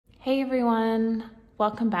Hey everyone,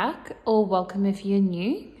 welcome back, or welcome if you're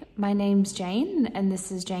new. My name's Jane and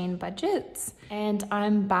this is jaynebudgets, and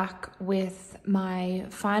I'm back with my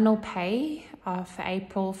final pay for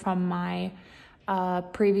April from my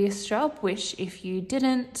previous job, which if you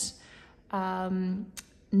didn't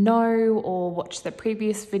know or watch the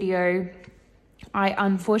previous video, I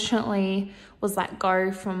unfortunately was let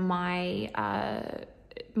go from my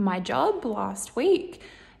job last week.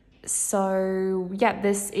 So yeah,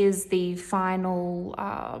 this is the final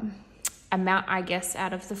amount, I guess,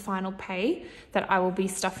 out of the final pay that I will be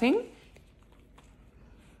stuffing.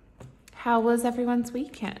 How was everyone's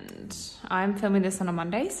weekend? I'm filming this on a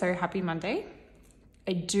Monday, so happy Monday.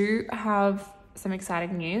 I do have some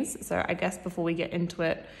exciting news, so I guess before we get into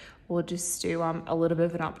it, we'll just do a little bit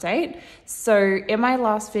of an update. So in my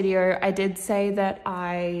last video, I did say that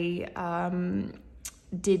I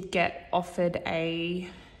did get offered a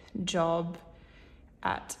job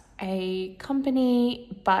at a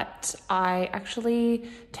company, but I actually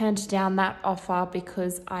turned down that offer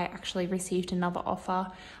because I actually received another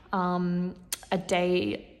offer a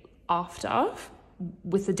day after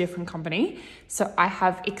with a different company. So I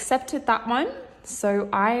have accepted that one. So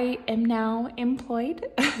I am now employed.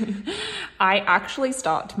 I actually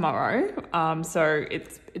start tomorrow. So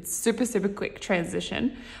it's super quick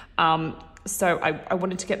transition. So I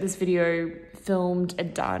wanted to get this video filmed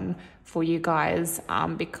and done for you guys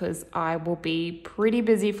because I will be pretty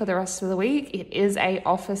busy for the rest of the week. It is a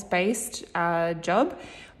office-based job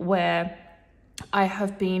where I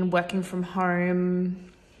have been working from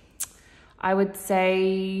home, I would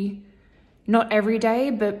say not every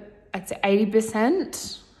day, but I'd say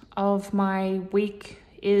 80% of my week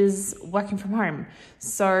is working from home.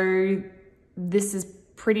 So this is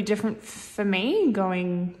pretty different for me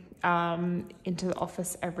going into the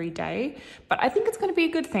office every day, but I think it's going to be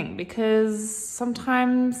a good thing because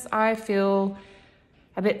sometimes I feel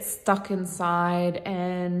a bit stuck inside,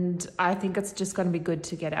 and I think it's just going to be good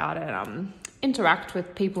to get out and interact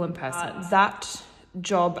with people in person. That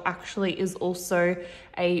job actually is also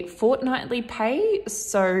a fortnightly pay,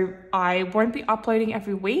 so I won't be uploading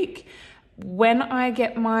every week. When I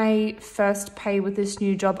get my first pay with this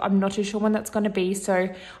new job, I'm not too sure when that's going to be, so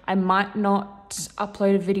I might not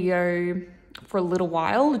upload a video for a little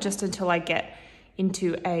while, just until I get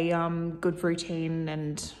into a good routine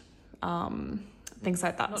and things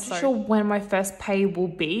like that. Not too sure when my first pay will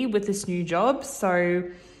be with this new job, so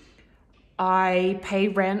I pay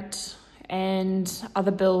rent and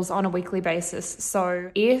other bills on a weekly basis. So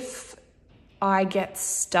if I get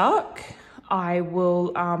stuck, I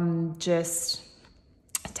will just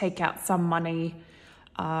take out some money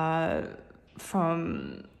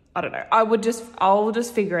from, I don't know. I'll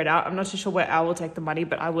just figure it out. I'm not too sure where I will take the money,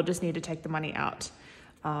 but I will just need to take the money out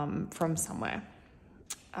from somewhere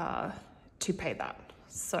to pay that.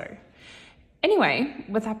 So anyway,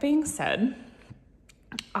 with that being said,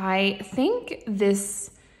 I think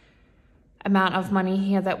this amount of money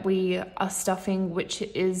here that we are stuffing, which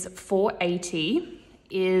is $480,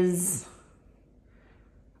 is,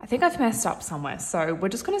 I think I've messed up somewhere. So we're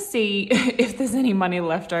just going to see if there's any money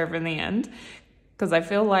left over in the end, because I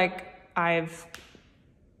feel like I've,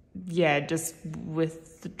 just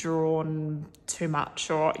withdrawn too much,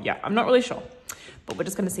 or I'm not really sure, but we're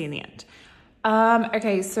just going to see in the end.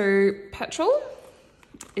 Okay, so petrol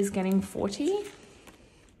is getting 40.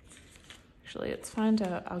 Actually, let's find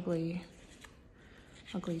a ugly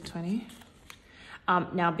 20.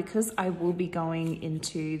 Now, because I will be going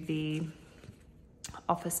into the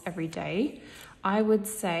office every day, I would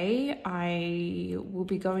say I will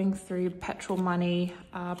be going through petrol money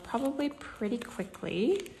probably pretty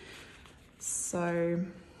quickly. So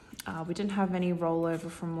we didn't have any rollover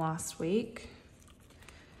from last week.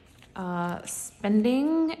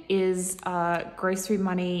 Spending is grocery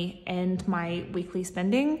money and my weekly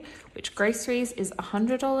spending, which groceries is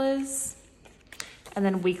 $100 and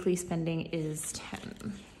then weekly spending is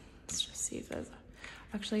 10. Let's just see if there's,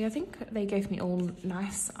 actually I think they gave me all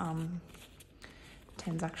nice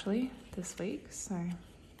 10s actually this week, so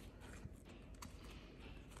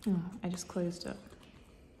I just closed it.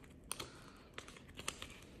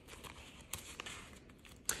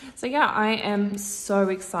 So yeah, I am so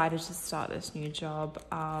excited to start this new job.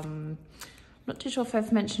 I'm not too sure if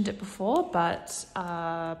I've mentioned it before, but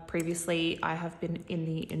previously I have been in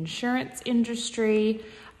the insurance industry.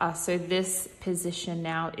 So this position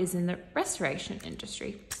now is in the restoration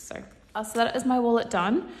industry. So that is my wallet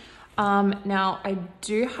done. Now I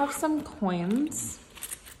do have some coins.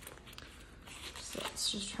 So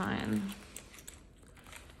let's just try and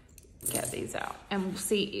get these out and we'll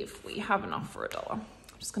see if we have enough for $1. I'm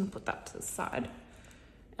just gonna put that to the side.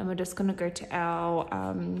 And we're just gonna go to our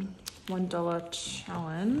 $1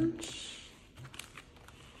 challenge.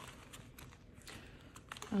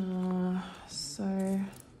 So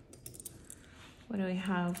what do we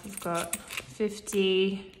have? We've got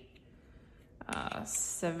 50,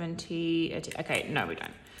 70, 80. Okay, no, we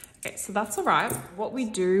don't. Okay, so that's all right. What we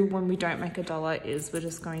do when we don't make $1 is we're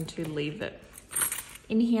just going to leave it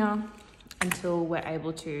in here until we're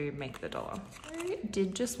able to make the $1. I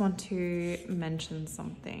did just want to mention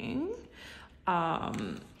something.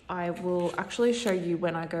 I will actually show you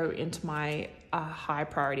when I go into my high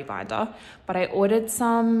priority binder, but I ordered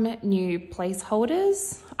some new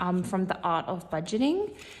placeholders from the Art of Budgeting,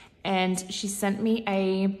 and she sent me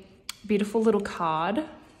a beautiful little card, and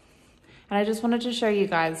I just wanted to show you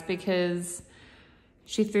guys because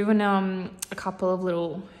she threw in a couple of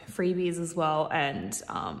little freebies as well, and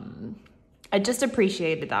I just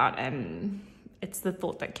appreciated that, and it's the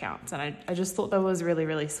thought that counts, and I just thought that was really,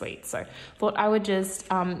 really sweet. So thought I would just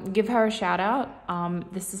give her a shout out.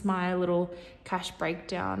 This is my little cash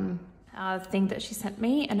breakdown thing that she sent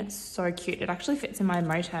me, and it's so cute. It actually fits in my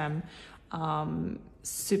Moterm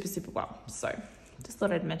super, super well. So just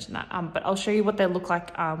thought I'd mention that. But I'll show you what they look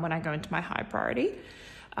like when I go into my high priority.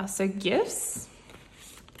 So gifts.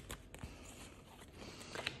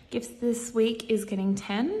 Gifts this week is getting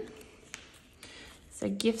 10. So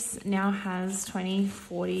gifts now has 20,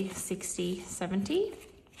 40, 60, 70.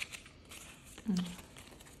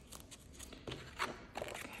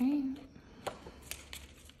 Okay.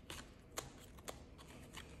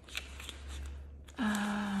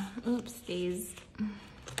 Oops, these.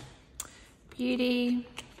 Beauty.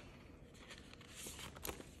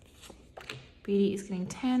 Beauty is getting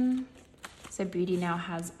 10. So beauty now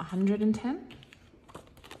has 110.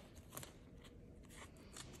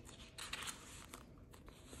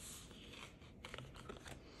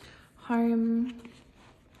 Home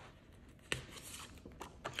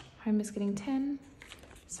is getting 10,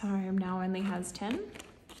 so home now only has 10.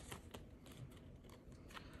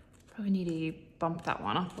 Probably need to bump that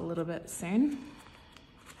one up a little bit soon.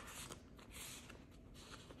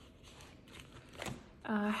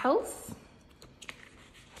 Health.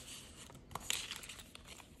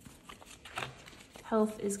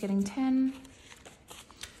 Health is getting 10.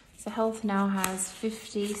 So health now has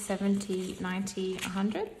 50, 70, 90,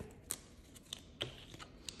 100.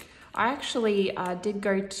 I actually did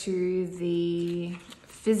go to the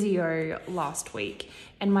physio last week,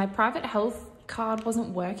 and my private health card wasn't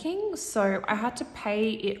working, so I had to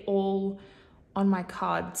pay it all on my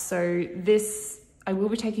card. So this, I will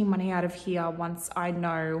be taking money out of here once I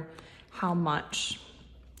know how much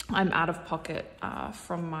I'm out of pocket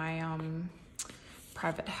from my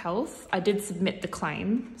private health. I did submit the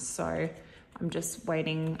claim, so I'm just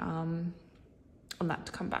waiting on that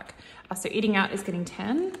to come back. So eating out is getting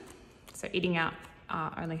 10. So eating out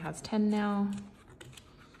only has 10 now.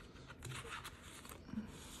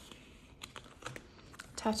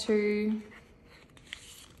 Tattoo.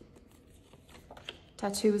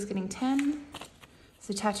 Tattoo is getting 10.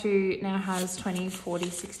 So tattoo now has 20, 40,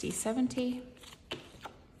 60, 70.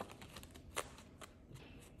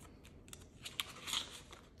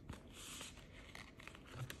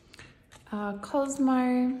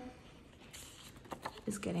 Cosmo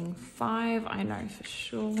is getting 5, I know for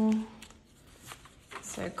sure.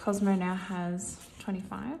 So Cosmo now has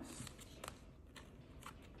 25.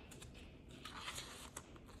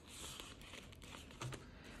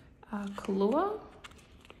 Kahlua.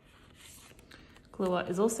 Kahlua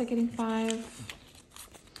is also getting 5.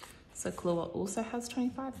 So Kahlua also has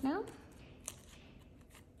 25 now.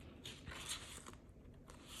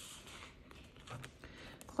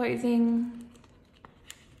 Clothing.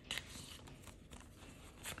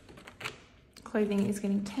 Clothing is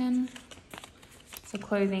getting 10. So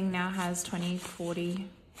clothing now has 20, 40,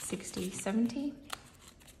 60, 70.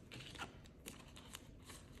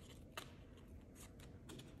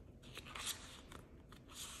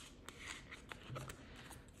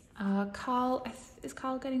 Carl, is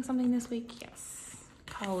Carl getting something this week? Yes,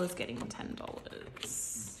 Carl is getting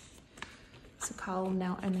 $10. So Carl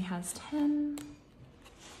now only has 10.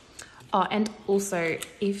 Oh, and also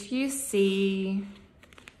if you see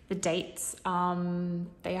the dates,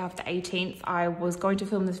 they have the 18th. I was going to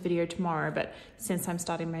film this video tomorrow, but since I'm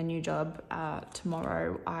starting my new job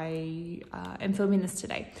tomorrow, I am filming this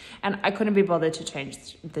today, and I couldn't be bothered to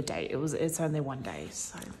change the date. It's only one day,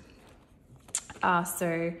 so.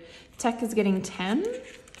 So tech is getting 10.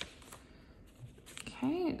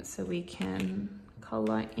 Okay, so we can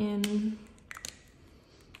color in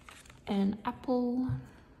an apple.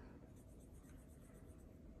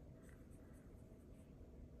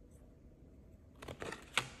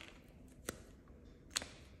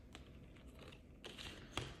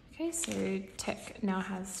 Okay, so tech now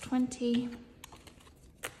has 20.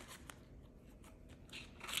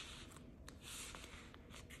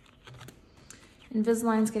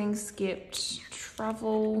 Invisalign's getting skipped.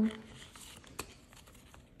 Travel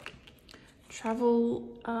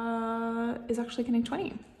is actually getting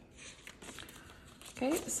 20.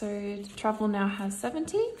 Okay, so travel now has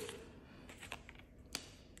 70.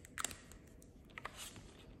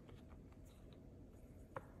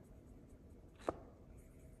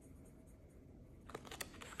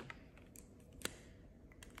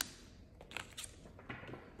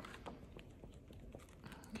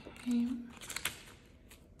 Okay.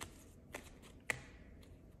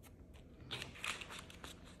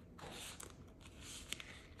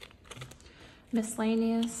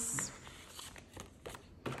 Miscellaneous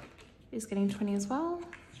is getting 20 as well.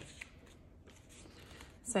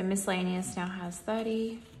 So miscellaneous now has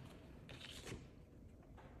 30.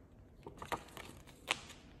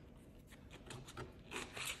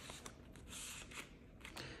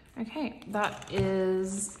 Okay, that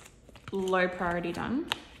is low priority done.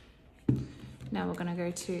 Now we're gonna go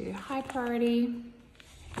to high priority.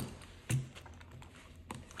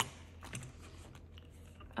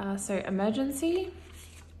 So emergency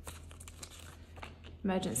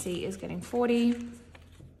is getting 40.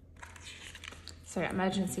 So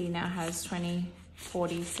emergency now has 20,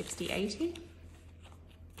 40, 60, 80.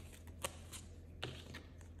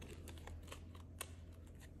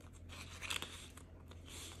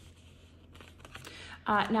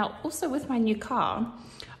 Now also with my new car,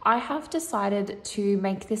 I have decided to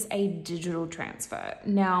make this a digital transfer.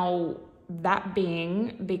 Now that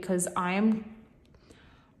being because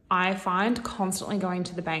I find constantly going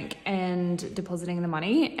to the bank and depositing the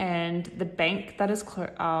money, and the bank that is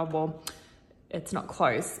well, it's not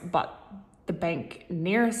close, but the bank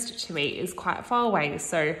nearest to me is quite far away.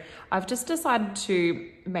 So I've just decided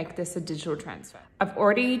to make this a digital transfer. I've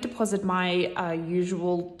already deposited my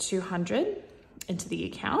usual 200 into the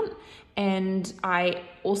account, and I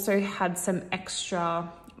also had some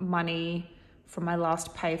extra money from my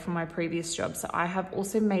last pay from my previous job. So I have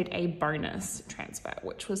also made a bonus transfer,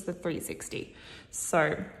 which was the 360.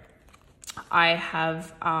 So I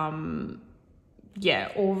have, already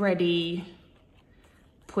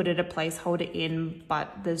put it a placeholder in,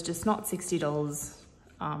 but there's just not $60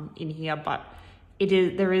 in here, but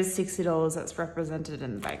there is $60 that's represented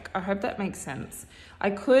in the bank. I hope that makes sense.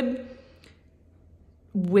 I could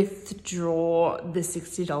withdraw the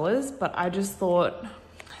 $60, but I just thought,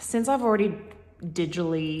 since I've already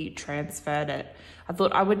digitally transferred it, I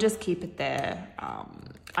thought I would just keep it there.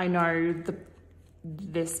 I know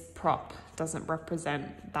this prop doesn't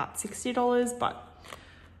represent that $60, but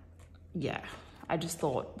yeah, I just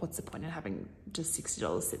thought, what's the point in having just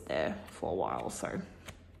 $60 sit there for a while? So,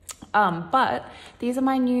 but these are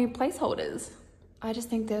my new placeholders. I just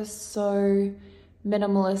think they're so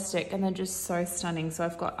minimalistic and they're just so stunning. So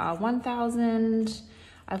I've got 1,000,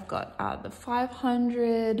 I've got the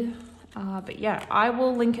 500, but yeah, I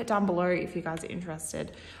will link it down below if you guys are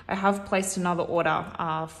interested. I have placed another order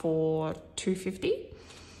for 250,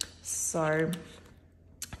 so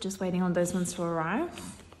just waiting on those ones to arrive.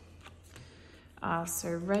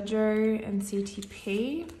 So Rego and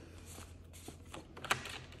CTP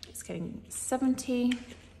is getting 70.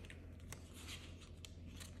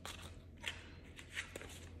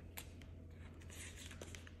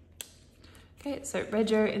 Okay, so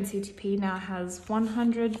Rego and CTP now has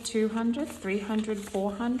 100, 200, 300,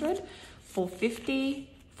 400, 450,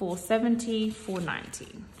 470,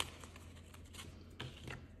 490.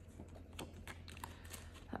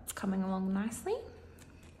 That's coming along nicely.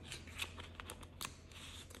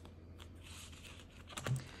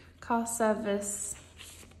 Car service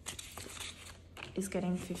is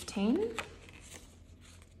getting 15.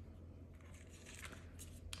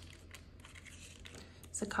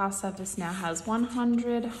 So car service now has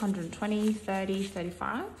 100, 120, 30,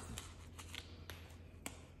 35.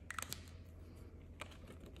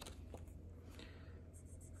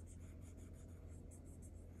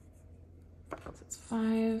 So it's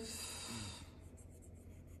 5,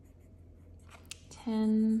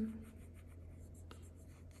 10,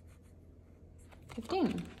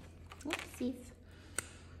 15. Whoopsies.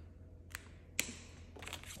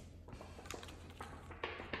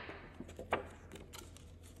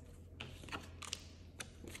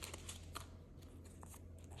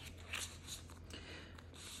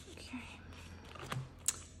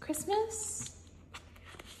 Christmas,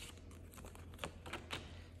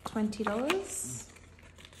 $20.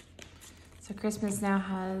 So Christmas now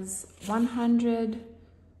has 100,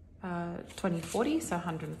 20, 40, so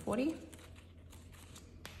 140.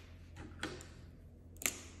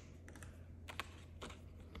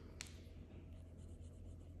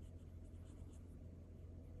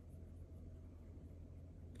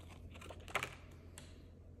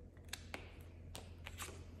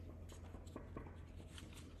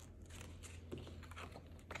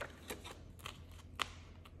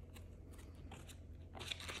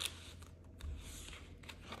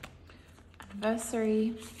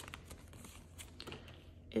 anniversary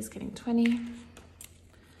is getting 20.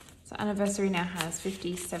 So anniversary now has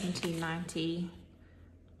 50, 70, 90,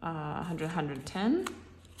 100, 110.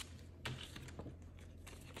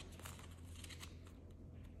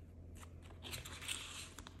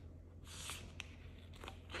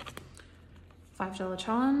 $5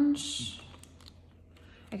 challenge.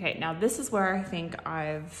 Okay, now this is where I think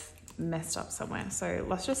I've messed up somewhere. So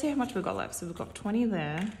let's just see how much we've got left. So we've got 20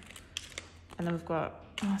 there, and then we've got,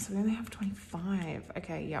 oh, so we only have 25.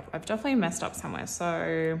 Okay, yep, I've definitely messed up somewhere.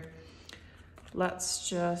 So let's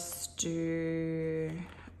just do,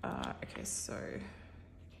 okay, so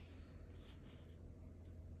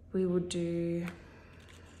we will do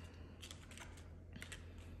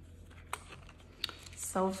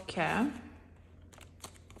self-care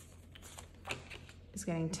is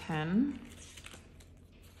getting 10.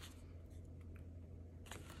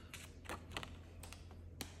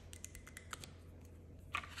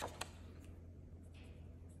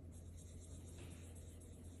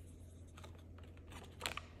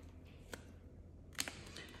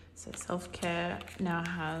 So self-care now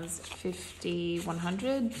has 50,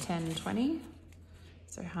 100, 10, 20.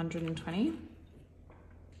 So 120.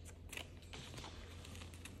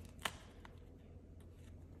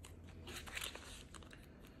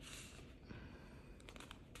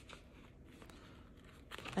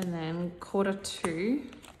 And then quarter 2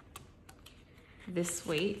 this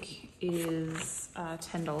week is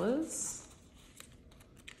 $10.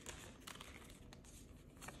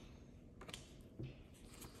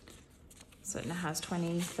 So it now has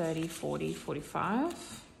 20, 30, 40, 45.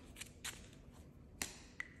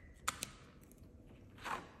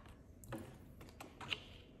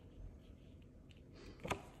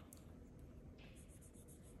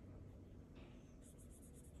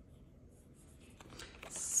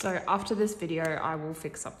 So after this video, I will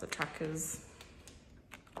fix up the trackers.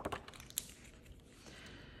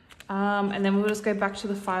 And then we'll just go back to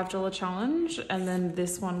the $5 challenge, and then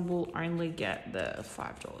this one will only get the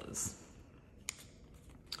 $5.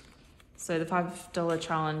 So the $5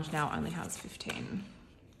 challenge now only has 15.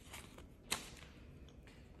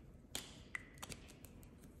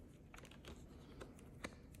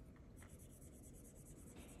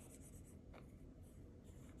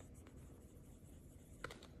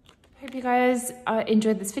 Hope you guys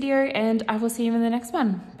enjoyed this video, and I will see you in the next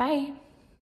one. Bye.